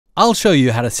I'll show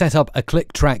you how to set up a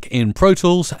click track in Pro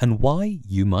Tools and why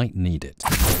you might need it.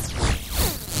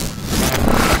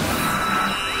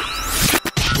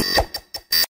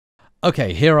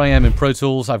 Okay, here I am in Pro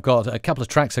Tools. I've got a couple of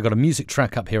tracks. I've got a music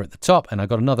track up here at the top, and I've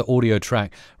got another audio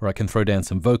track where I can throw down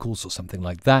some vocals or something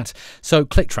like that. So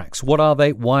click tracks, what are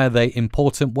they? Why are they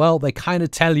important? Well, they kind of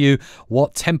tell you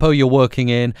what tempo you're working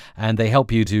in, and they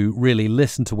help you to really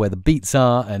listen to where the beats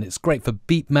are, and it's great for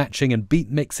beat matching and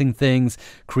beat mixing things,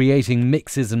 creating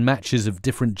mixes and matches of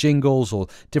different jingles or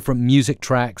different music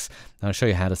tracks. And I'll show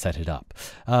you how to set it up.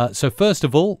 So first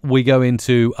of all, we go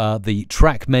into the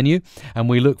track menu, and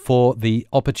we look for the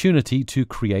opportunity to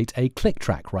create a click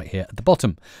track right here at the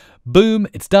bottom. Boom,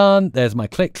 it's done. There's my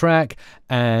click track,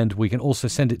 and we can also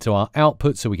send it to our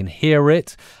output so we can hear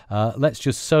it. Let's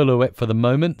just solo it for the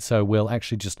moment. So we'll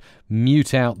actually just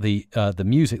mute out the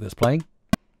music that's playing.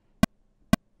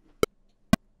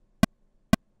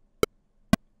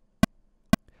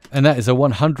 And that is a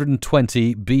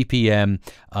 120 BPM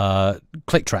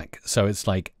click track. So it's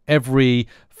like every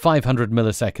 500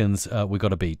 milliseconds we've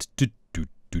got a beat.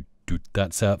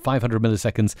 That's 500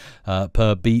 milliseconds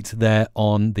per beat there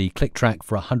on the click track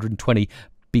for 120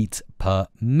 beats per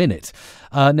minute.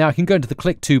 Now I can go into the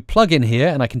Click 2 plugin here,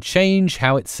 and I can change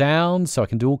how it sounds, so I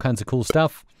can do all kinds of cool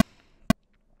stuff.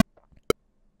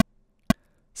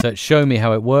 So it's showing me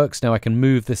how it works. Now I can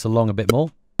move this along a bit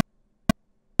more.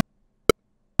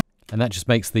 And that just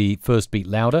makes the first beat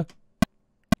louder.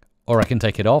 Or I can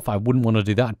take it off. I wouldn't want to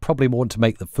do that. I'd probably want to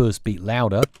make the first beat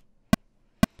louder.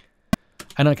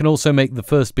 And I can also make the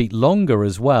first beat longer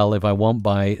as well if I want,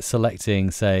 by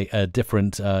selecting, say, a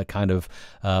different kind of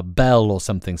bell or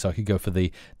something. So I could go for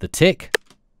the tick.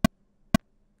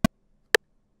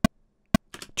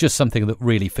 Just something that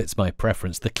really fits my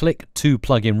preference. The Click 2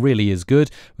 plugin really is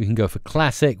good. We can go for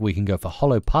classic. We can go for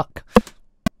hollow puck.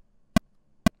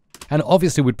 And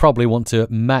obviously we'd probably want to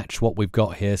match what we've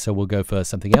got here, so we'll go for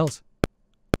something else.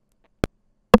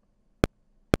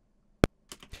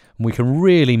 And we can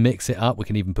really mix it up. We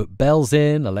can even put bells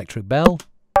in, electric bell.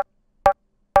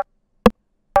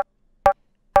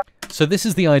 So this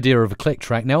is the idea of a click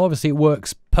track. Now obviously it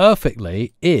works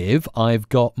perfectly if I've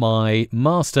got my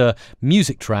master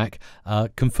music track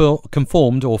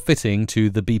conformed or fitting to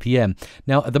the BPM.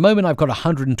 Now at the moment I've got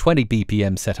 120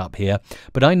 BPM set up here,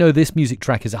 but I know this music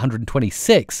track is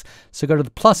 126, so go to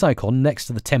the plus icon next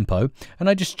to the tempo, and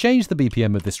I just change the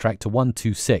BPM of this track to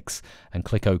 126 and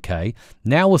click OK.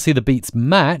 Now we'll see the beats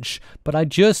match, but I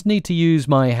just need to use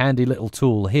my handy little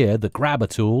tool here, the grabber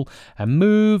tool, and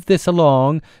move this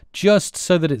along just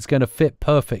so that it's going to fit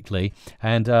perfectly.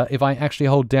 And if I actually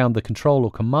hold down the Control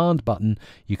or Command button,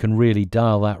 you can really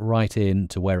dial that right in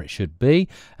to where it should be.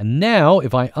 And now,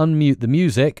 if I unmute the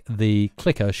music, the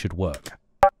clicker should work.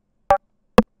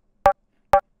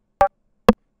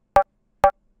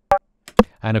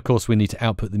 And of course, we need to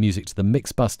output the music to the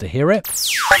mix bus to hear it.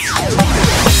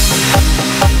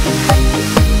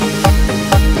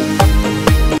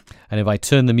 And if I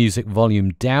turn the music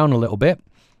volume down a little bit,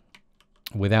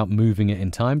 without moving it in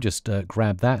time, just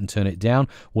grab that and turn it down,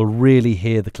 we'll really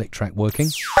hear the click track working.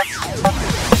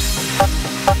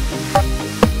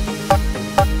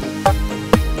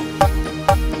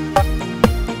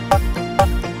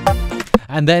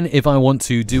 And then if I want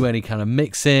to do any kind of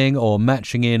mixing or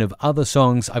matching in of other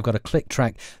songs, I've got a click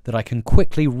track that I can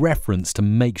quickly reference to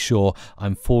make sure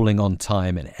I'm falling on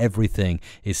time and everything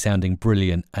is sounding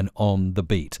brilliant and on the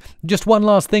beat. Just one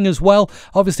last thing as well.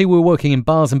 Obviously we're working in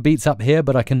bars and beats up here,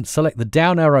 but I can select the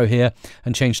down arrow here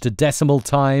and change to decimal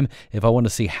time if I want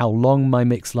to see how long my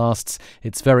mix lasts.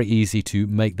 It's very easy to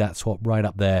make that swap right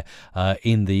up there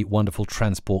in the wonderful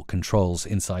transport controls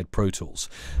inside Pro Tools.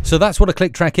 So that's what a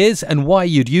click track is and why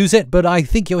you'd use it, but I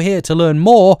think you're here to learn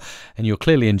more, and you're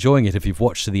clearly enjoying it if you've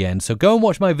watched to the end. So go and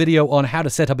watch my video on how to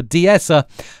set up a de-esser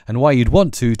and why you'd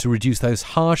want to reduce those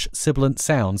harsh sibilant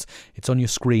sounds. It's on your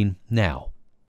screen now.